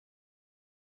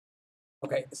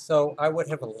Okay, so I would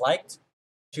have liked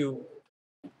to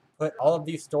put all of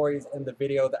these stories in the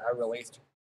video that I released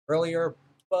earlier,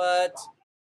 but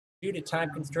due to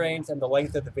time constraints and the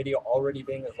length of the video already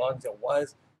being as long as it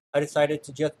was, I decided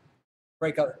to just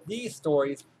break out these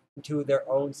stories into their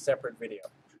own separate video.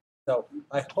 So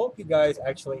I hope you guys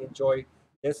actually enjoy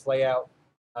this layout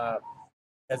uh,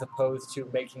 as opposed to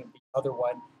making the other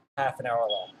one half an hour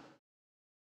long.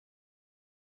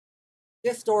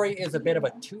 This story is a bit of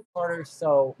a two-parter,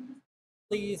 so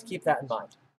please keep that in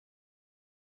mind.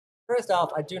 First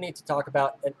off, I do need to talk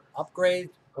about an upgrade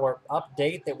or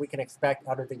update that we can expect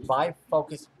out of the Vive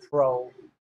Focus Pro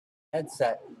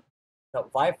headset, no,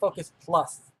 Vive Focus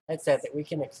Plus headset that we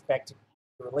can expect to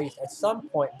release at some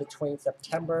point between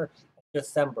September and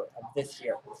December of this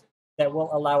year that will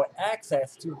allow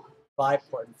access to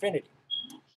VivePort Infinity.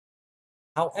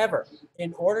 However,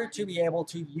 in order to be able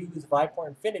to use VivePort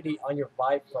Infinity on your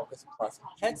Vive Focus Plus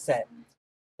headset,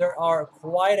 there are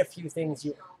quite a few things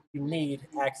you need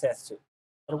access to.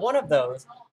 And one of those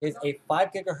is a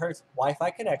 5 gigahertz Wi-Fi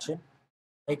connection,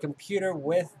 a computer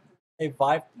with a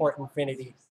VivePort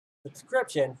Infinity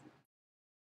subscription,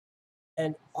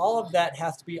 and all of that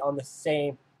has to be on the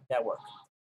same network.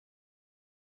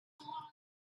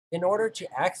 In order to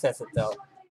access it, though,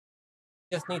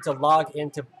 you just need to log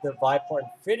into the VivePort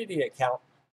Infinity account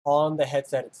on the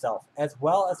headset itself, as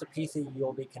well as the PC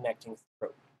you'll be connecting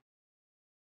through.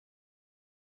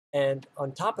 And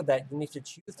on top of that, you need to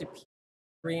choose the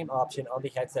stream option on the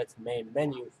headset's main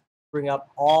menu, bring up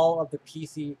all of the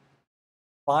PC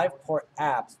VivePort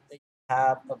apps that you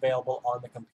have available on the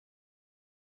computer.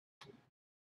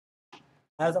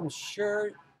 As I'm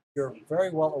sure you're very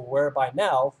well aware by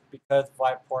now, because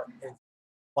VivePort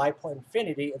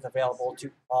Infinity is available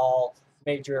to all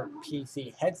major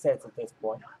PC headsets at this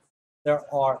point, there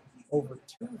are over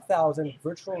 2,000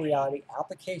 virtual reality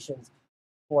applications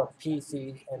for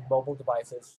PC and mobile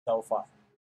devices so far.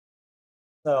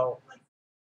 So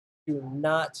do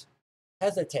not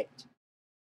hesitate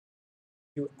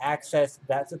to access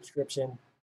that subscription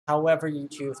however you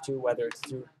choose to, whether it's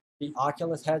through the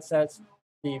Oculus headsets,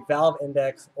 the Valve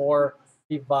Index, or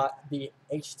the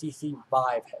HTC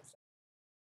Vive headset.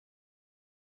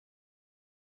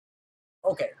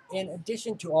 Okay, in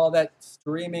addition to all that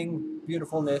streaming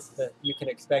beautifulness that you can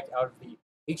expect out of the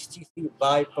HTC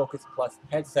Vive Focus Plus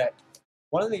headset,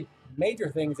 one of the major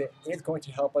things that is going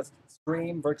to help us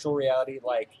stream virtual reality,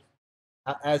 like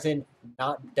as in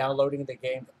not downloading the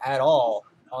games at all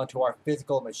onto our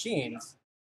physical machines,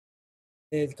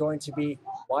 is going to be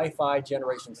Wi-Fi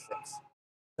Generation 6.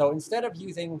 So instead of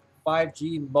using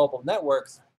 5G mobile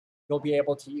networks, you'll be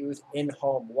able to use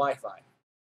in-home Wi-Fi.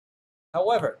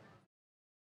 However,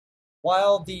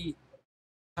 while the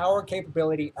power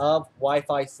capability of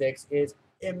Wi-Fi 6 is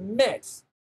immense,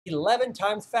 11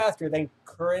 times faster than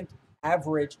current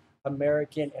average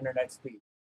American internet speed,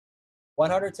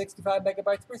 165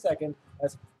 megabytes per second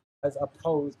as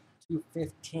opposed to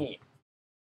 15.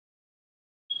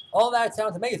 All that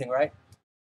sounds amazing, right?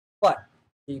 But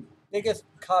the biggest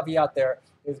caveat there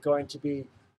is going to be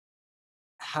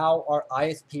how our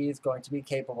ISP is going to be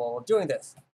capable of doing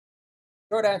this.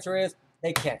 Short answer is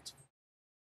they can't.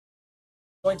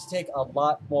 It's going to take a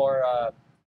lot more,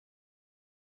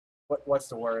 what's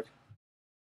the word?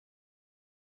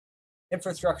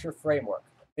 Infrastructure framework.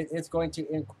 It's going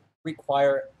to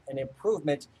require an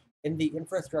improvement in the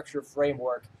infrastructure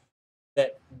framework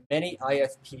that many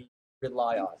ISPs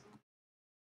rely on.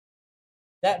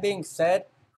 That being said,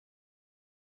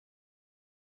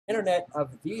 internet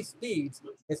of these speeds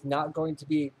is not going to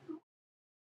be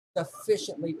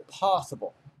sufficiently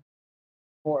possible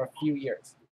for a few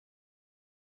years.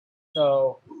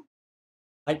 So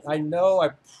I know I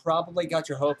probably got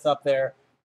your hopes up there,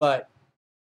 but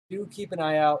do keep an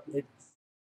eye out.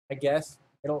 I guess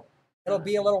it'll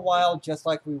be a little while, just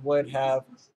like we would have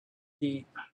the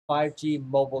 5G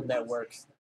mobile networks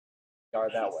are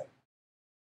that way.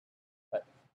 But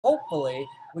hopefully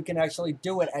we can actually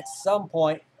do it at some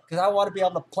point because I want to be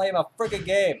able to play my friggin'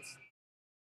 games.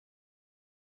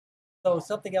 So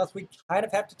something else we kind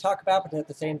of have to talk about, but at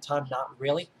the same time, not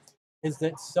really, is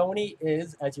that Sony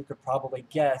is, as you could probably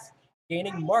guess,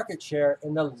 gaining market share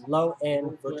in the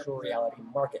low-end virtual reality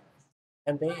market.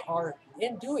 And they are,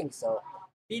 in doing so,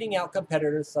 beating out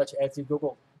competitors such as the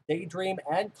Google Daydream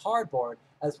and Cardboard,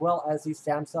 as well as the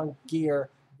Samsung Gear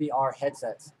VR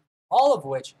headsets, all of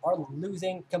which are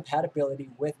losing compatibility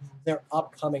with their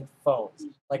upcoming phones,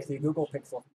 like the Google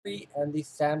Pixel 3 and the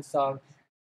Samsung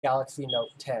Galaxy Note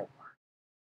 10.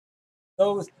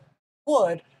 Those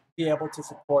would be able to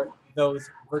support those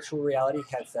virtual reality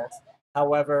headsets.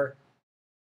 However,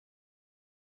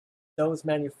 those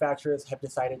manufacturers have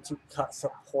decided to cut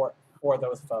support for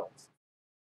those phones.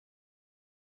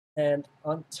 And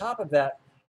on top of that,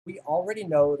 we already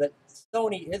know that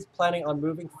Sony is planning on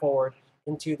moving forward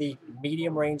into the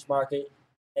medium range market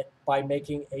by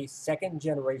making a second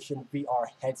generation VR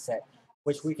headset,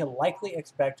 which we can likely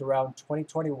expect around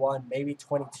 2021, maybe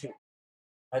 22,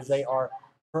 as they are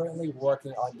currently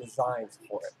working on designs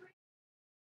for it.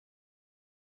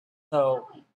 So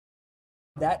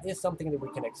that is something that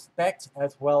we can expect,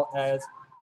 as well as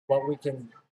what we can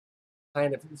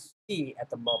kind of see at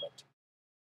the moment.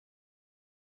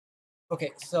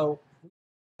 Okay, so we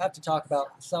have to talk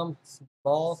about some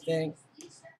small thing,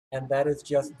 and that is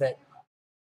just that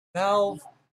Valve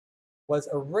was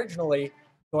originally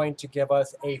going to give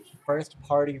us a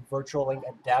first-party VirtualLink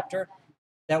adapter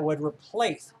that would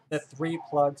replace the three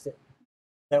plugs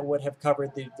that would have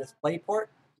covered the DisplayPort,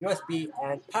 USB,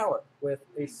 and power with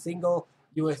a single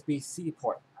USB-C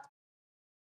port,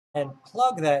 and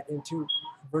plug that into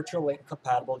VirtualLink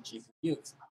compatible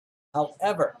GPUs.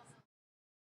 However,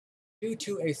 due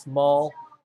to a small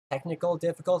technical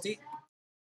difficulty,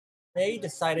 they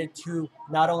decided to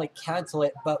not only cancel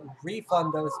it, but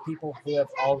refund those people who have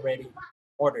already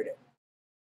ordered it.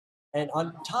 And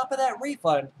on top of that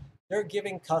refund, they're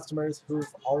giving customers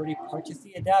who've already purchased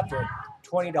the adapter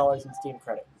 $20 in Steam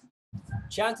credit.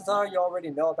 Chances are you already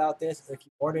know about this if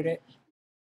you ordered it,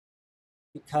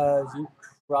 because you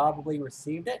probably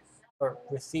received it or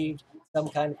received some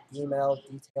kind of email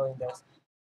detailing this.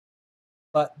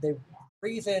 But the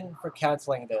reason for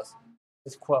canceling this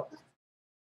is, quote,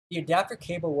 the adapter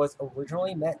cable was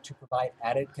originally meant to provide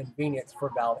added convenience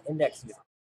for Valve Index users,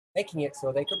 making it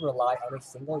so they could rely on a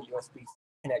single USB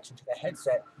connection to the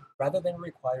headset rather than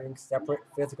requiring separate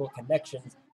physical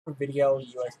connections for video,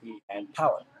 USB, and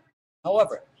power.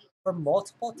 However, for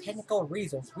multiple technical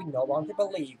reasons, we no longer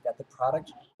believe that the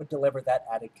product would deliver that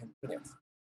added convenience.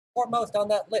 Foremost on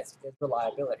that list is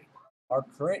reliability. Our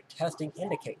current testing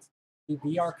indicates the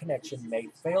VR connection may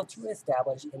fail to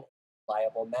establish in a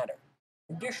reliable manner.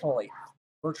 Additionally,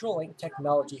 VirtualLink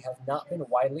technology has not been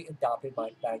widely adopted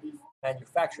by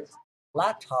manufacturers,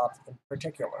 laptops in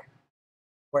particular,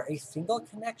 where a single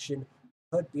connection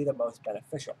could be the most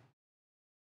beneficial,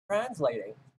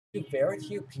 translating to very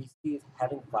few PCs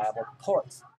having viable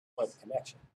ports for the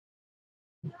connection.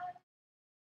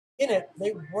 In it,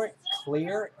 they weren't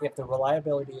clear if the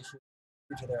reliability issue was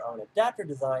due to their own adapter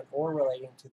design or relating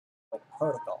to the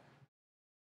protocol.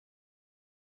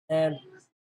 And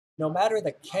no matter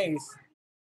the case,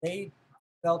 they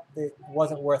felt that it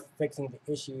wasn't worth fixing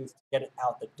the issues to get it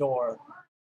out the door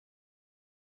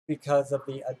because of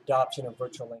the adoption of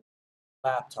VirtualLink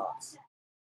laptops,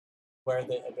 where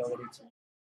the ability to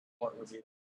support would be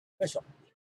beneficial.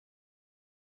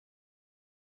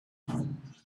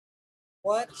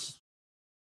 What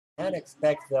you can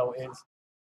expect, though, is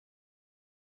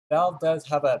Valve does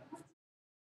have a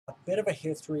bit of a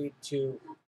history to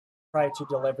try to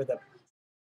deliver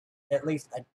at least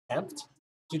attempt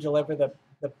to deliver the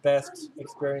best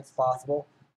experience possible,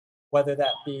 whether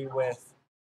that be with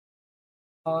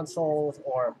consoles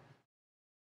or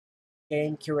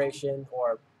game curation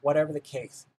or whatever the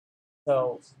case.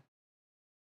 So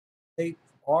they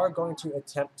are going to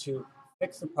attempt to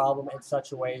fix the problem in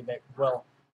such a way that will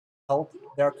help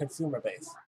their consumer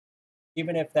base,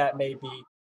 even if that may be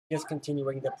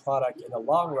discontinuing the product in the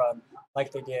long run,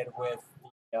 like they did with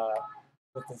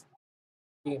the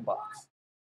Steam box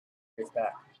years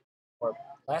back or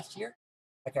last year.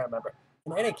 I can't remember.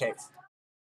 In any case,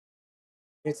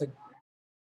 it's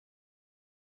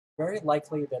very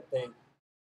likely that they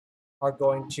are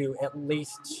going to at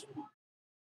least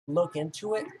look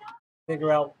into it,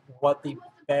 figure out what the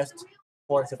best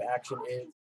course of action is,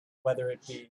 whether it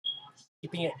be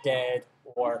keeping it dead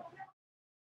or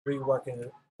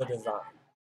reworking the design.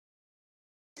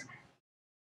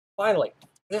 Finally,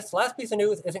 this last piece of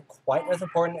news isn't quite as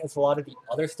important as a lot of the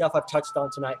other stuff I've touched on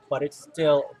tonight, but it's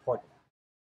still important.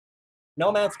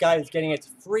 No Man's Sky is getting its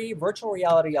free virtual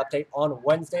reality update on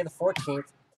Wednesday the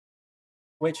 14th,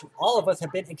 which all of us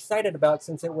have been excited about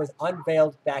since it was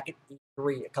unveiled back at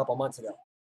E3 a couple months ago.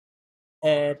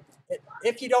 And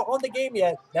if you don't own the game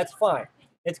yet, that's fine.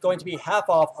 It's going to be half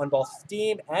off on both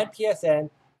Steam and PSN,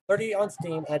 30 on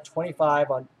Steam and 25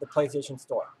 on the PlayStation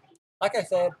Store. Like I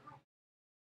said,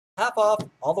 half off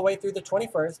all the way through the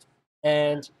 21st,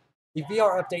 and the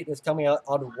VR update is coming out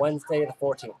on Wednesday the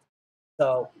 14th.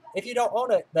 So if you don't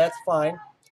own it, that's fine.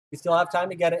 You still have time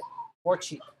to get it for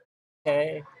cheap.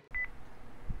 Okay?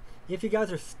 If you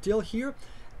guys are still here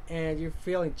and you're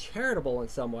feeling charitable in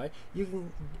some way, you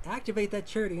can activate that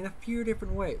charity in a few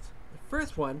different ways. The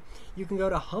first one, you can go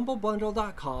to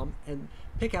humblebundle.com and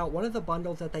pick out one of the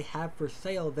bundles that they have for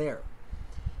sale there.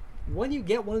 When you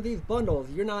get one of these bundles,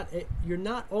 you're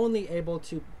not only able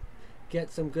to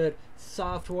get some good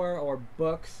software or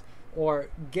books or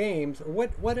games or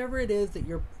whatever it is that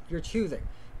you're choosing,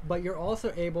 but you're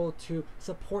also able to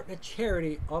support a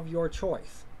charity of your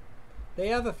choice. They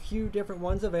have a few different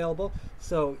ones available,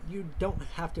 so you don't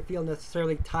have to feel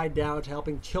necessarily tied down to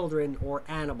helping children or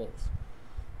animals.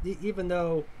 Even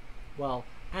though, well,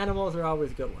 animals are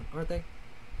always a good one, aren't they?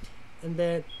 And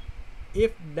then,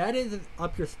 if that is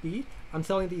up your speed, I'm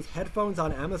selling these headphones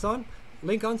on Amazon.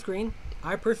 Link on screen.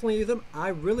 I personally use them. I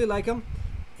really like them,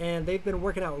 and they've been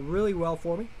working out really well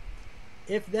for me.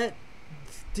 If that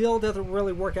still doesn't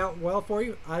really work out well for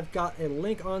you, I've got a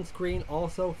link on screen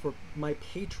also for my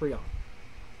Patreon.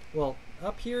 Well,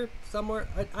 up here somewhere,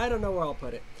 I don't know where I'll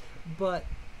put it, but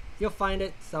you'll find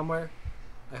it somewhere,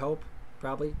 I hope,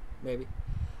 probably, maybe.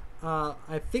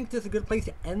 I think this is a good place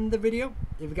to end the video.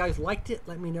 If you guys liked it,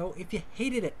 let me know. If you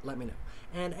hated it, let me know.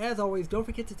 And as always, don't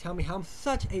forget to tell me how I'm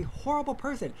such a horrible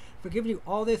person for giving you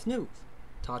all this news.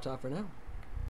 Ta-ta for now.